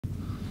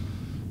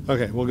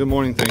Okay, well, good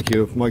morning, thank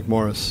you. Mike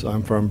Morris.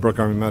 I'm from Brooke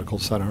Army Medical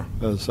Center.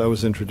 As I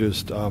was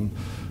introduced, I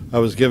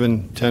was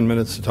given 10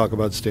 minutes to talk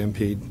about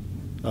STAMPEDE.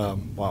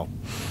 Wow,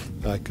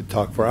 I could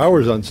talk for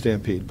hours on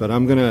STAMPEDE, but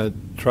I'm going to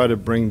try to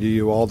bring to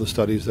you all the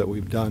studies that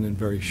we've done in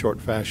very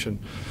short fashion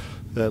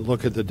that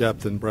look at the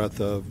depth and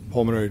breadth of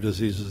pulmonary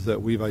diseases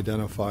that we've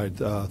identified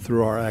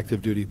through our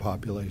active duty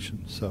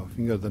population. So if you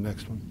can go to the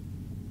next one.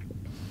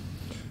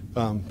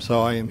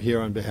 So I am here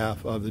on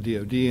behalf of the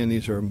DoD, and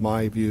these are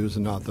my views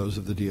and not those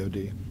of the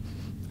DoD.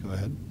 Go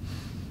ahead.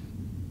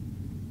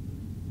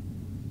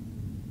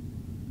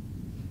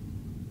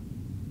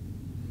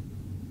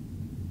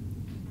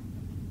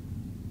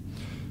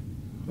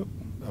 Oh.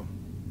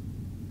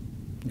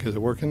 Okay, is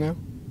it working now?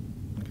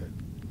 Okay.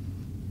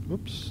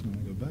 Oops, let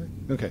me go back.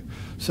 Okay,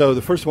 so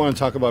the first one I want to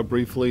talk about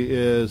briefly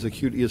is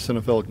acute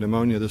eosinophilic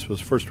pneumonia. This was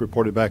first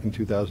reported back in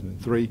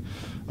 2003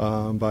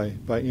 by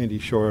Andy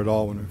Shore et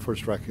al. When we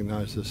first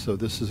recognized this. So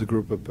this is a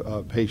group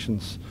of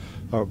patients.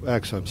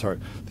 Actually, I'm sorry.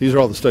 These are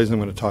all the studies I'm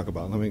going to talk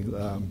about.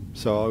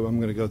 So I'm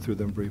going to go through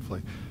them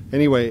briefly.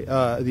 Anyway,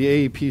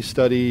 the AEP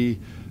study.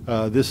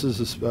 This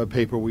is a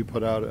paper we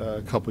put out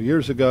a couple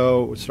years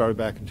ago. It started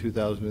back in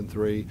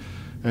 2003.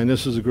 And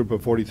this is a group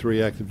of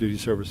 43 active duty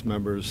service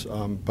members.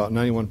 About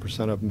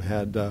 91% of them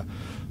had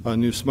a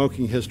new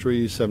smoking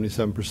history.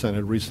 77%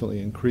 had recently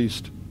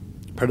increased.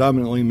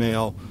 Predominantly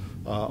male.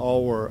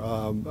 All were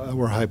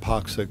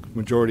hypoxic.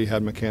 Majority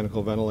had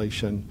mechanical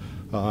ventilation.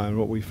 And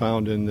what we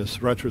found in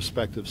this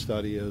retrospective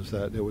study is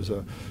that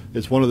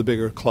it's one of the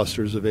bigger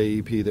clusters of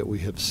AEP that we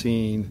have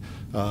seen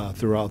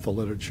throughout the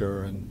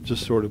literature. And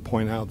just sort of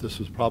point out, this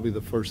was probably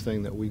the first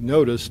thing that we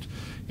noticed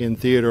in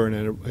theater,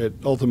 and it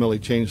ultimately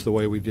changed the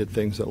way we did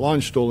things at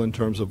Launchstool in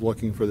terms of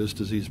looking for this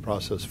disease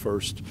process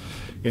first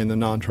in the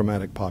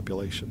non-traumatic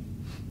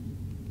population.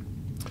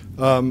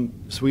 So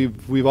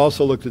we've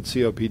also looked at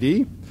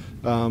COPD.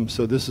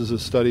 So this is a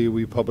study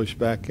we published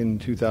back in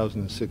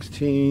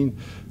 2016.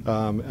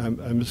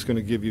 I'm just going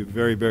to give you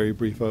very, very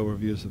brief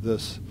overviews of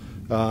this.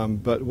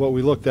 But what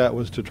we looked at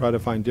was to try to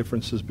find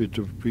differences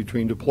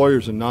between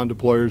deployers and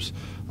non-deployers.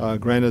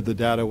 Granted, the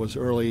data was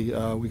early.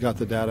 We got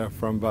the data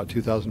from about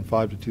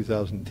 2005 to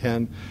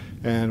 2010.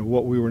 And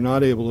what we were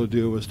not able to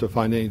do was to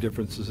find any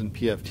differences in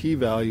PFT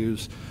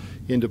values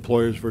in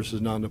deployers versus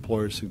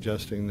non-deployers,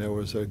 suggesting there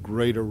was a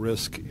greater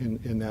risk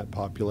in that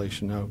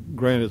population. Now,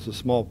 granted, it's a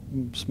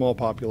small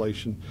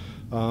population.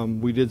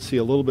 We did see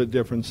a little bit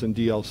difference in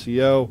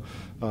DLCO,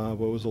 but it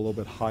was a little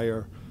bit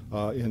higher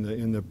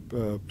in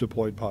the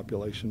deployed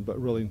population. But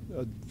really,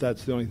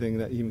 that's the only thing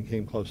that even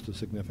came close to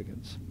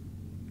significance.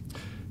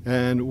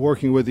 And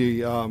working with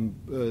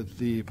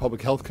the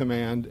Public Health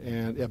Command,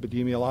 and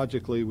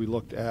epidemiologically, we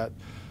looked at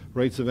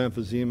rates of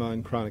emphysema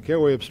and chronic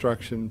airway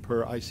obstruction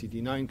per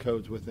ICD-9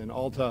 codes within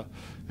ALTA,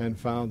 and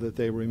found that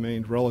they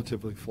remained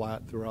relatively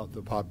flat throughout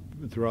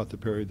the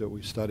period that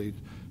we studied.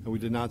 And we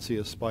did not see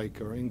a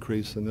spike or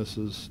increase, and this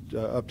is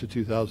up to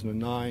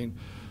 2009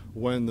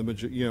 when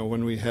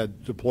when we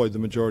had deployed the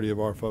majority of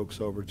our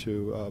folks over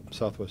to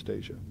Southwest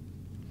Asia.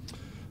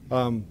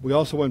 We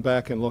also went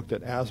back and looked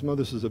at asthma.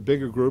 This is a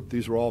bigger group.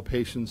 These were all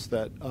patients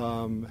that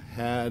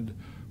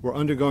were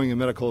undergoing a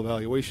medical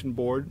evaluation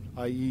board,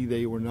 i.e.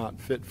 they were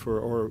not fit for,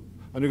 or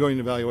undergoing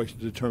an evaluation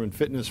to determine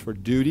fitness for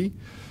duty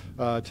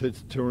to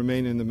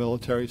remain in the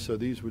military. So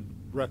these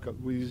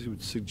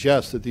would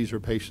suggest that these are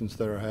patients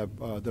that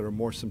are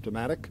more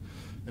symptomatic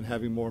and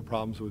having more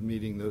problems with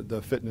meeting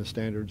the fitness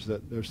standards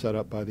that they're set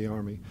up by the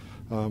Army.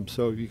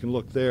 So you can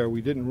look there.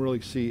 We didn't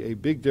really see a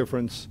big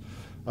difference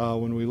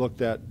when we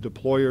looked at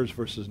deployers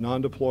versus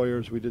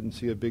non-deployers. We didn't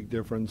see a big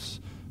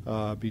difference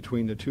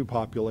between the two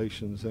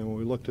populations, and when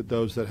we looked at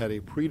those that had a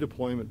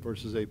pre-deployment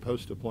versus a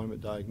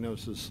post-deployment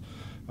diagnosis,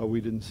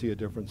 we didn't see a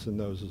difference in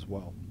those as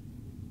well.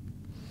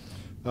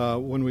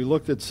 When we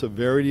looked at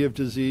severity of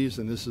disease,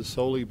 and this is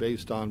solely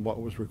based on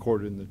what was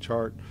recorded in the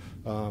chart,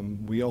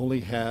 we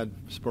only had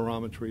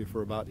spirometry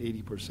for about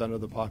 80%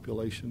 of the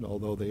population,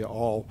 although they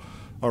all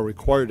are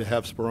required to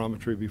have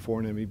spirometry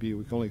before an MEB.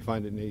 We can only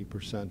find it in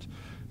 80%.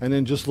 And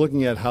then just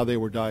looking at how they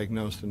were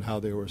diagnosed and how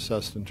they were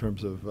assessed in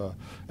terms of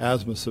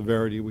asthma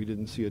severity, we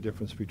didn't see a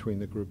difference between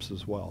the groups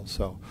as well.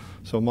 So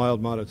mild,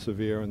 moderate,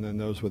 severe, and then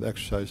those with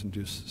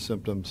exercise-induced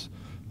symptoms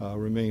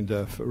remained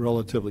a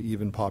relatively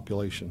even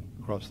population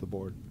across the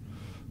board.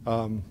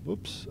 And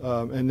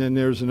then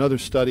there's another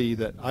study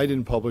that I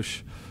didn't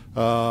publish,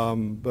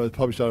 but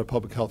published out of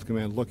Public Health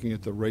Command, looking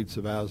at the rates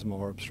of asthma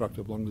or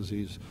obstructive lung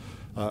disease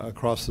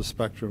across the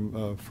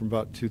spectrum from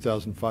about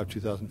 2005,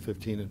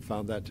 2015, and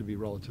found that to be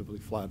relatively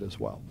flat as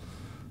well.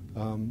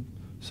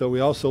 So we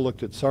also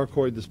looked at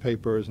sarcoid. This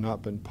paper has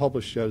not been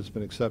published yet. It's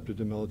been accepted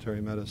to military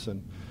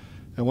medicine.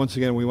 And once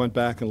again, we went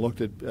back and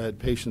looked at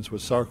patients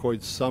with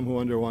sarcoids, some who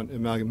underwent a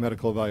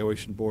medical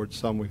evaluation board,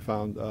 some we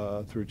found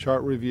through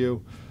chart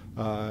review,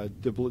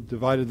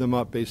 divided them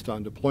up based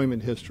on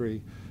deployment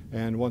history,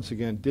 and once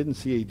again, didn't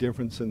see a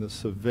difference in the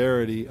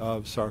severity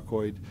of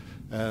sarcoid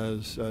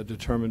as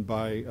determined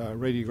by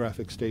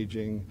radiographic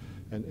staging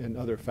and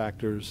other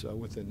factors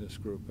within this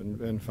group,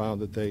 and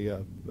found that they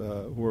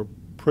were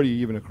pretty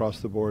even across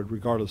the board,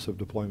 regardless of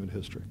deployment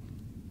history.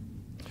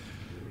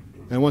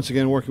 And once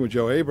again, working with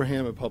Joe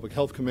Abraham at Public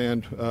Health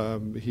Command,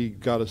 he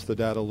got us the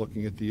data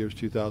looking at the years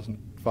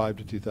 2005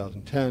 to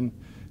 2010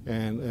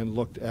 and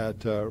looked at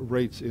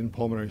rates in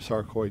pulmonary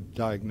sarcoid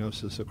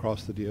diagnosis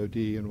across the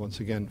DoD, and once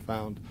again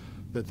found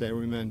that they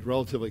remained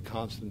relatively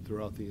constant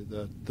throughout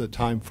the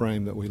time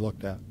frame that we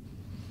looked at.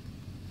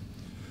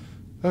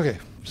 Okay,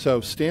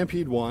 so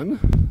STAMPEDE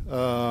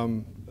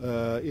 1,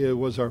 it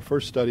was our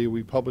first study.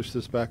 We published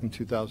this back in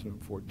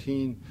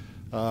 2014.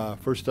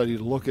 First study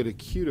to look at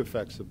acute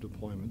effects of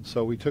deployment.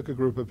 So we took a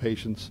group of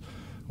patients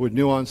with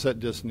new onset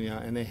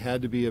dyspnea, and they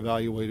had to be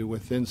evaluated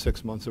within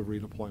 6 months of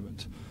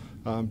redeployment.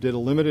 Did a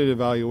limited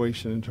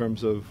evaluation in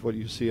terms of what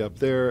you see up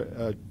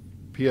there,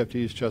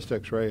 PFTs, chest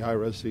x-ray,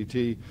 high-res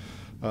CT,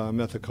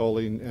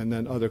 methacholine, and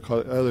then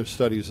other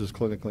studies as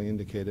clinically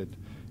indicated.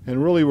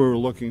 And really we were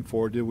looking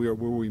for, were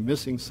we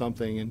missing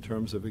something in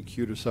terms of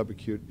acute or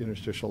subacute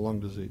interstitial lung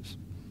disease?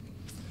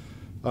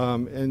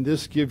 And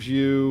this gives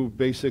you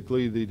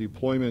basically the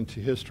deployment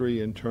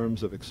history in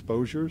terms of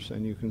exposures,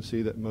 and you can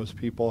see that most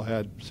people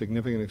had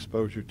significant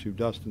exposure to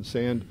dust and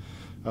sand,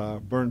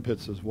 burn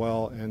pits as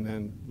well, and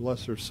then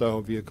lesser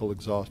so vehicle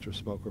exhaust or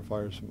smoke or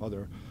fires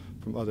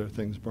from other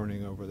things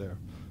burning over there.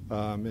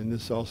 And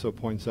this also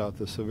points out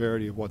the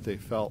severity of what they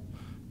felt.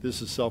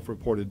 This is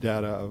self-reported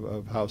data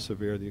of how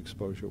severe the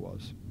exposure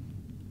was.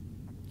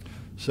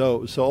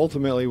 So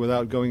ultimately,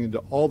 without going into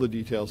all the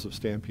details of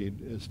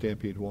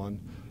STAMPEDE 1,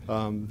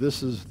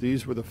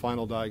 these were the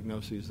final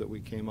diagnoses that we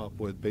came up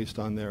with based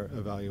on their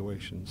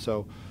evaluation.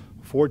 So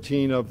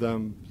 14 of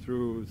them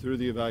through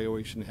the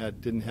evaluation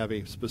didn't have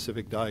a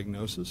specific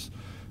diagnosis.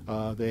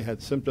 They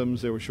had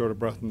symptoms, they were short of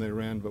breath when they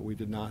ran, but we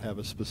did not have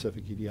a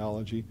specific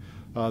etiology.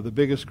 The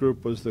biggest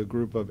group was the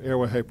group of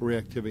airway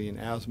hyperreactivity and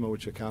asthma,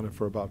 which accounted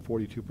for about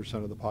 42%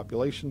 of the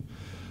population,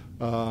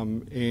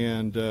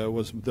 and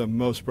was the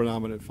most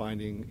predominant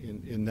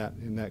finding in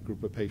that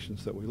group of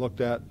patients that we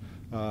looked at.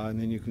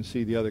 And then you can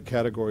see the other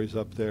categories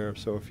up there.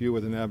 So a few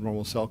with an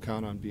abnormal cell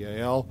count on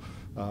BAL,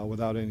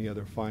 without any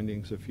other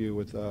findings, a few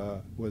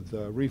with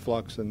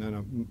reflux, and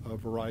then a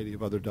variety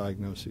of other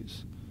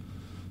diagnoses.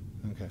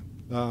 Okay.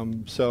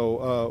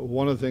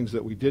 One of the things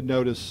that we did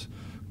notice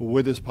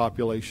with this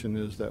population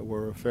is that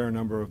were a fair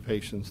number of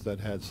patients that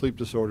had sleep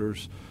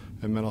disorders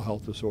and mental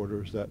health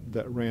disorders that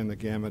ran the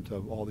gamut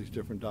of all these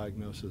different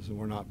diagnoses and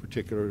were not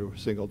particular to a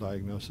single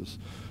diagnosis.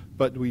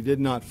 But we did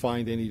not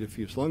find any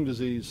diffuse lung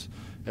disease,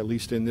 at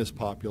least in this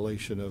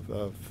population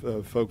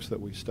of folks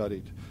that we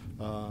studied,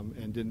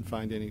 and didn't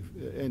find any,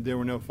 and there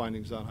were no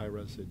findings on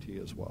high-res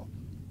CT as well.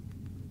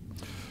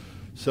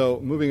 So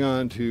moving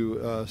on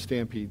to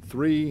STAMPEDE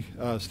 3.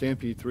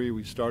 STAMPEDE 3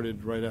 we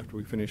started right after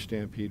we finished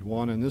STAMPEDE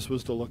 1, and this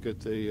was to look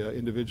at the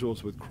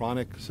individuals with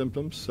chronic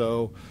symptoms.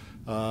 So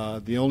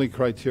the only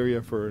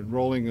criteria for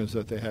enrolling is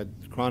that they had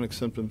chronic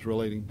symptoms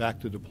relating back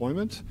to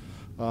deployment,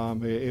 they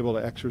were able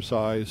to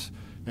exercise,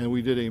 and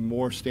we did a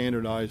more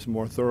standardized,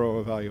 more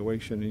thorough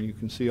evaluation, and you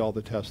can see all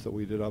the tests that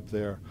we did up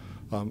there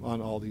on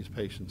all these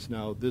patients.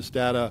 Now this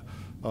data,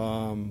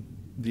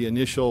 the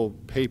initial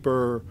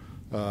paper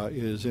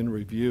is in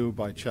review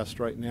by CHEST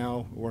right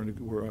now.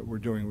 We're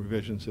doing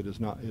revisions. It has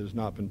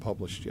not been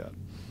published yet.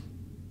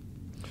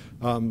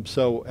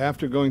 So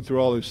after going through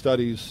all these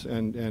studies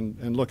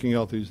and looking at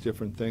all these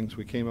different things,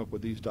 we came up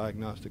with these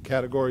diagnostic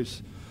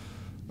categories.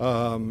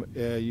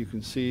 You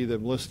can see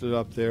them listed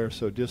up there.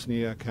 So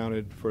dyspnea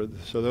accounted for,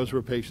 so those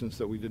were patients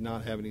that we did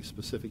not have any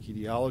specific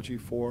etiology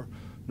for.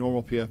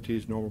 Normal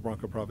PFTs, normal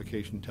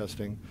bronchoprovocation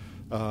testing,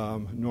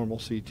 normal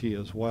CT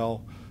as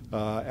well.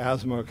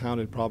 Asthma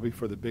accounted probably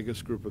for the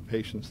biggest group of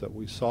patients that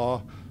we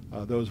saw,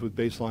 those with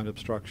baseline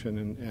obstruction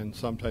and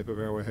some type of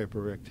airway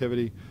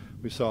hyperreactivity.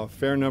 We saw a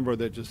fair number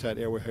that just had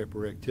airway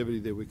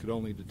hyperreactivity that we could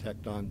only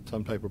detect on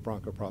some type of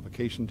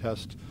bronchoprovocation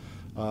test.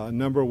 A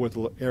number with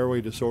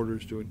airway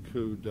disorders to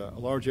include a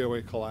large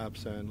airway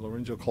collapse and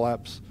laryngeal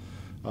collapse.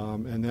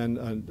 And then,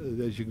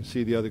 as you can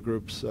see, the other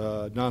groups,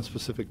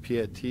 nonspecific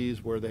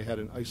PATs where they had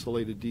an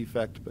isolated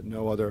defect but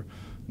no other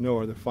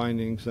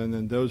findings. And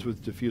then those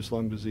with diffuse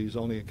lung disease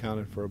only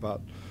accounted for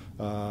about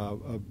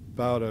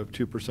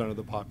 2% of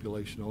the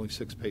population. Only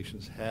 6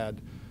 patients had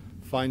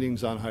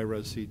findings on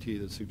high-res CT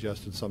that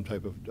suggested some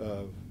type of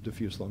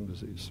diffuse lung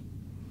disease.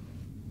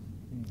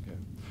 Okay.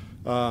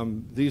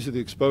 These are the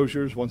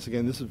exposures. Once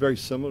again, this is very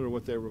similar to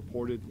what they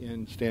reported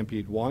in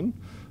STAMPEDE 1.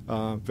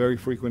 Very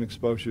frequent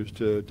exposures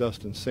to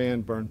dust and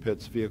sand, burn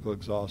pits, vehicle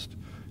exhaust,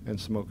 and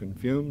smoke and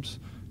fumes.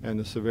 And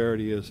the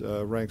severity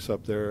ranks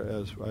up there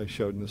as I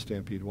showed in the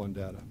STAMPEDE 1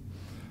 data.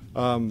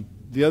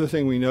 The other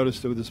thing we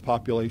noticed with this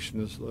population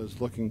is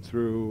looking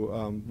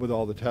through with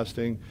all the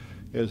testing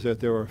is that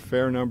there were a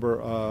fair number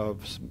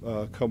of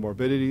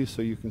comorbidities.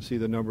 So you can see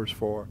the numbers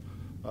for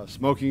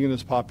smoking in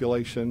this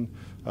population,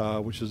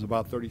 which is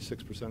about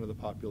 36% of the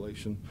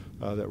population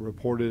that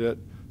reported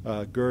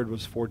it. GERD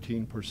was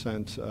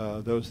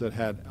 14%. Those that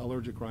had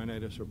allergic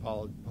rhinitis or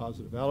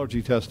positive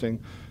allergy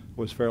testing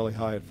was fairly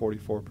high at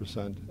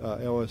 44%.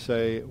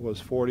 OSA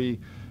was 40,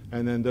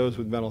 And then those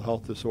with mental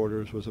health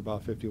disorders was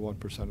about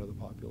 51% of the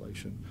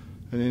population.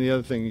 And then the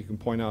other thing you can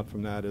point out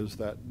from that is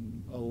that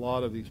a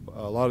lot of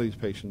these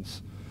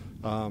patients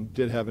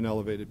did have an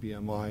elevated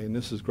BMI, and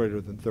this is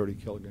greater than 30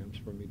 kilograms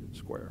per meter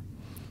square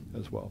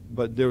as well.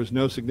 But there was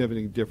no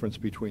significant difference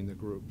between the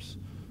groups.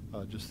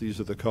 Just these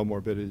are the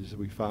comorbidities that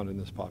we found in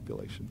this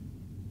population.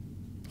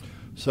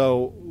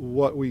 So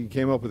what we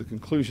came up with a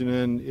conclusion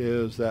in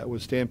is that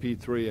with STAMPEDE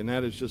 3, and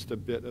that is just a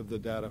bit of the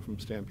data from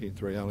STAMPEDE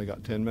 3, I only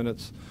got 10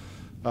 minutes,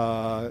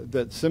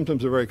 that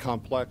symptoms are very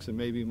complex and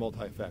maybe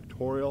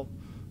multifactorial.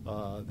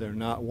 They're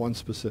not one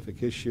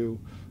specific issue.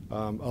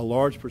 A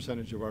large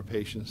percentage of our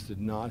patients did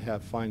not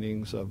have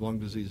findings of lung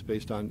disease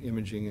based on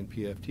imaging and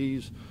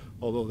PFTs,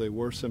 although they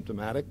were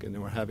symptomatic and they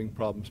were having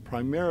problems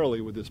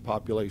primarily with this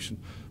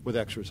population with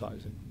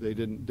exercising.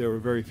 There were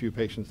very few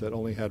patients that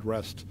only had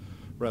rest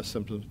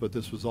symptoms, but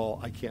this was all,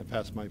 I can't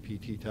pass my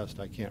PT test,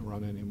 I can't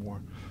run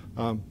anymore.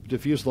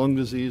 Diffuse lung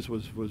disease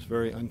was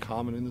very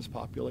uncommon in this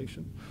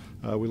population.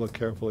 We looked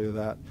carefully at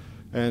that.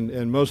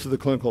 And most of the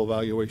clinical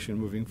evaluation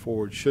moving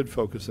forward should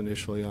focus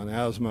initially on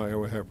asthma,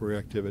 airway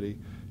hyperreactivity,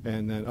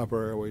 and then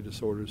upper airway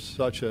disorders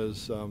such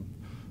as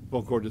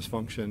vocal cord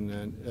dysfunction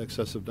and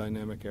excessive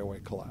dynamic airway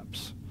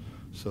collapse.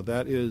 So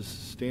that is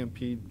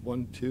STAMPEDE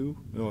 1, 2.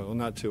 No, well,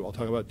 not 2. I'll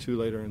talk about 2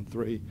 later and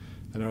 3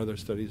 and our other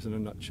studies in a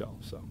nutshell.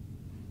 So,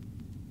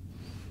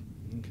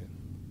 okay.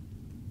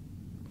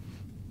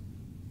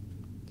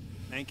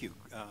 Thank you.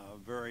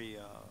 Very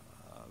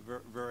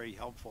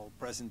helpful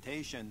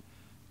presentation.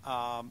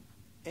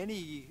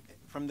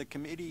 From the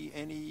committee,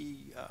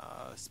 any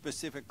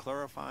specific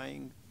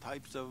clarifying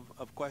types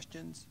of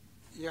questions?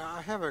 Yeah,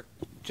 I have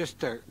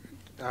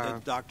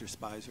Dr.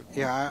 Spicer.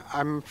 Yeah,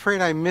 I'm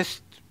afraid I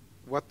missed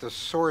what the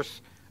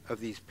source of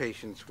these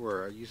patients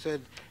were. You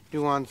said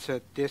new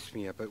onset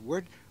dyspnea, but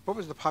what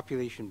was the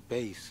population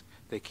base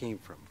they came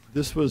from?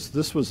 This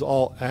was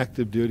all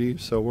active duty,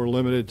 so we're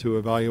limited to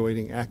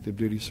evaluating active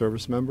duty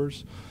service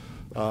members.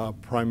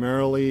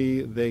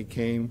 Primarily, they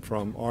came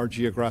from our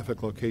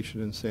geographic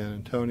location in San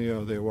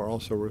Antonio. They were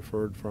also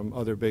referred from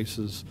other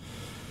bases,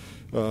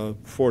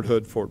 Fort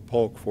Hood, Fort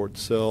Polk, Fort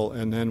Sill,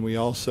 and then we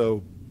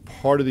also,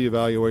 part of the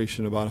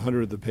evaluation, about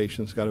 100 of the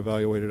patients got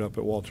evaluated up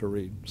at Walter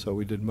Reed. So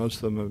we did most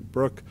of them at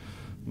Brooke,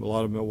 a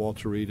lot of them at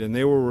Walter Reed, and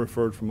they were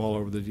referred from all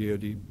over the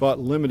DoD, but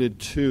limited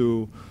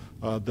to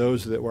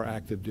those that were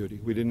active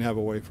duty. We didn't have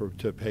a way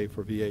to pay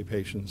for VA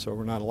patients, so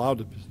we're not allowed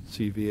to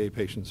see VA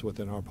patients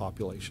within our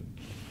population.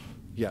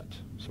 Yet,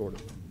 sort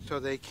of. So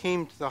they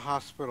came to the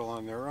hospital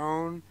on their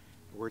own,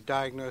 were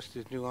diagnosed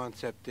as new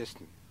onset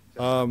dyspnea?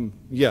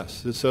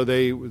 Yes. So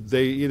they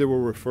either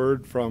were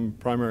referred from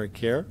primary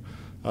care,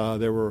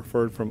 they were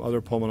referred from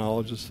other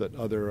pulmonologists at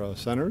other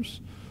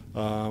centers,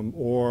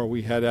 or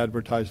we had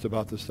advertised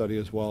about the study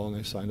as well and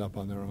they signed up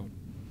on their own.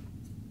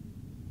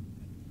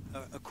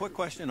 A quick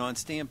question on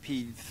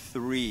STAMPEDE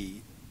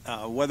 3,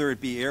 whether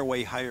it be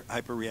airway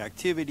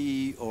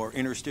hyperreactivity or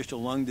interstitial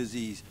lung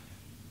disease.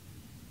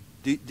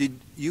 Did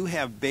you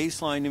have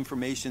baseline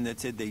information that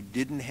said they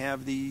didn't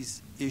have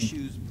these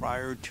issues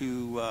prior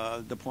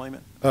to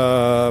deployment?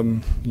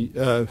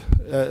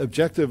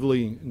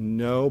 Objectively,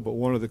 no, but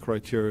one of the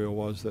criteria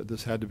was that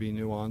this had to be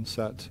new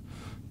onset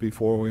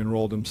before we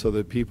enrolled them, so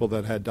that people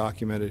that had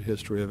documented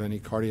history of any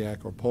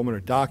cardiac or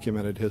pulmonary,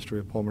 documented history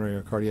of pulmonary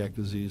or cardiac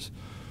disease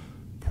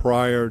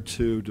prior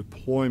to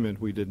deployment,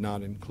 we did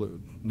not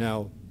include.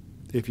 Now,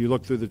 if you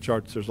look through the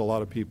charts, there's a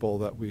lot of people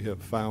that we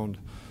have found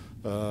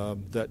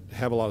that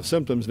have a lot of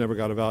symptoms, never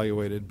got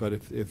evaluated, but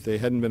if they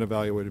hadn't been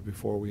evaluated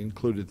before, we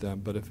included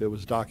them. But if it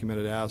was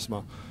documented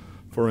asthma,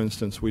 for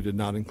instance, we did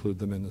not include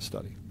them in the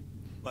study.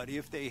 But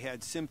if they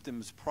had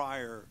symptoms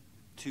prior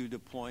to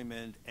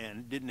deployment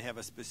and didn't have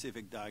a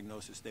specific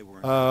diagnosis, they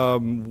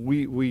weren't?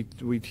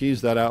 We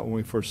teased that out when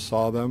we first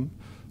saw them.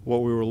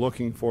 What we were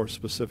looking for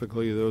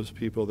specifically, those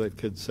people that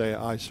could say,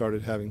 I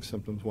started having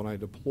symptoms when I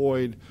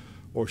deployed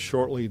or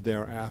shortly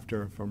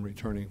thereafter from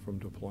returning from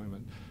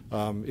deployment.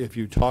 If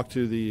you talk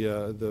to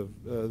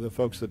the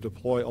folks that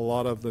deploy, a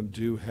lot of them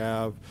do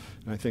have,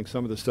 and I think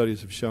some of the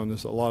studies have shown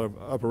this, a lot of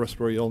upper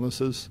respiratory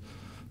illnesses,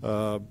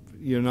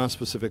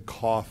 non-specific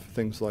cough,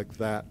 things like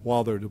that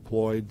while they're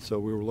deployed. So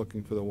we were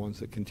looking for the ones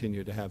that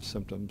continue to have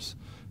symptoms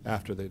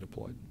after they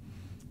deployed.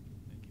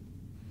 Thank you.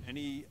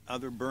 Any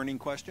other burning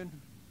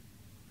question?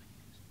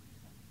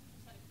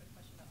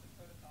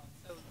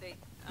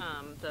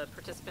 The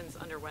participants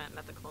underwent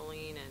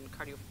methacholine and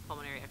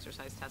cardiopulmonary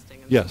exercise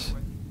testing. And yes. So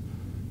forth.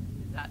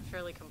 Is that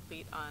fairly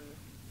complete on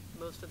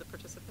most of the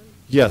participants?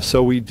 Yes.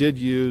 So we did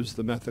use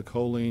the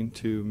methacholine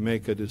to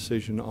make a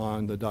decision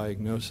on the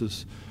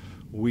diagnosis.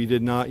 We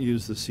did not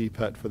use the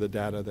CPET for the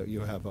data that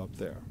you have up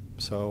there.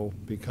 So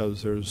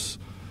because there's,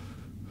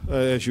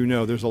 as you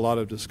know, there's a lot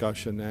of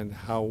discussion and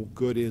how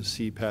good is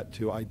CPET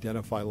to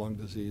identify lung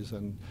disease,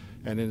 and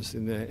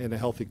in a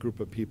healthy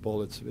group of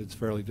people, it's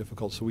fairly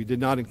difficult. So we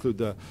did not include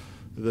the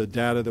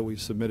data that we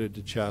submitted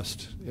to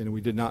CHEST, and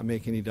we did not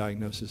make any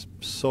diagnosis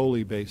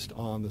solely based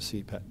on the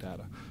CPET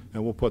data.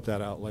 And we'll put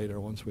that out later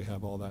once we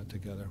have all that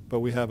together.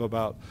 But we have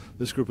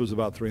this group was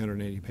about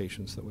 380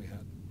 patients that we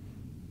had.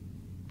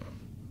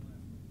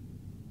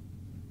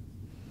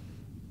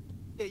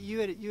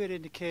 Yeah, you had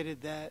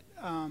indicated that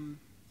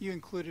you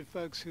included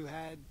folks who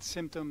had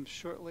symptoms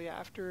shortly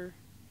after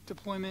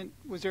deployment.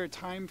 Was there a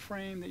time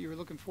frame that you were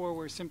looking for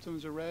where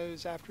symptoms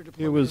arose after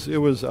deployment? It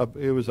was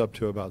up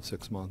to about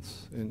 6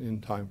 months in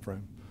time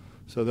frame.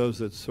 So those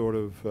that sort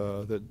of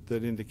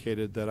that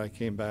indicated that I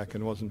came back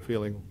and wasn't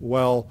feeling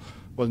well,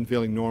 wasn't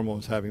feeling normal,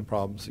 was having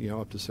problems,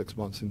 up to 6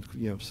 months, and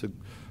so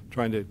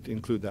trying to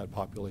include that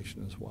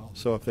population as well.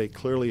 So if they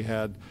clearly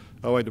had,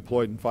 I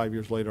deployed and 5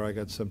 years later I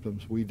got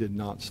symptoms, we did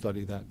not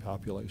study that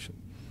population.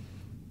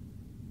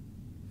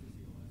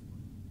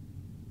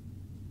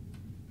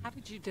 How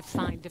did you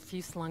define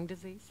diffuse lung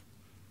disease?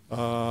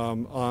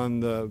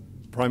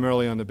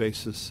 Primarily on the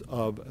basis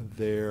of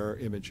their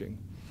imaging.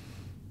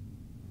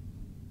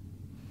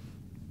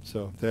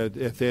 So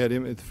if they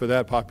had for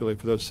that population,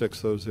 for those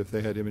six, if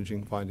they had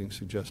imaging findings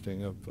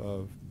suggesting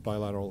of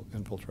bilateral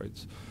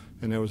infiltrates,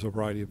 and there was a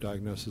variety of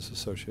diagnoses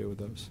associated with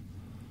those.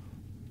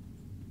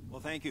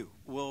 Well, thank you.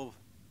 We'll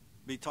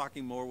be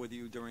talking more with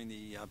you during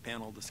the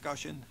panel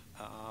discussion,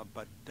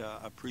 but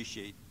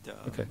appreciate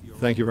Okay. your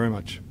Thank you very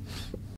much.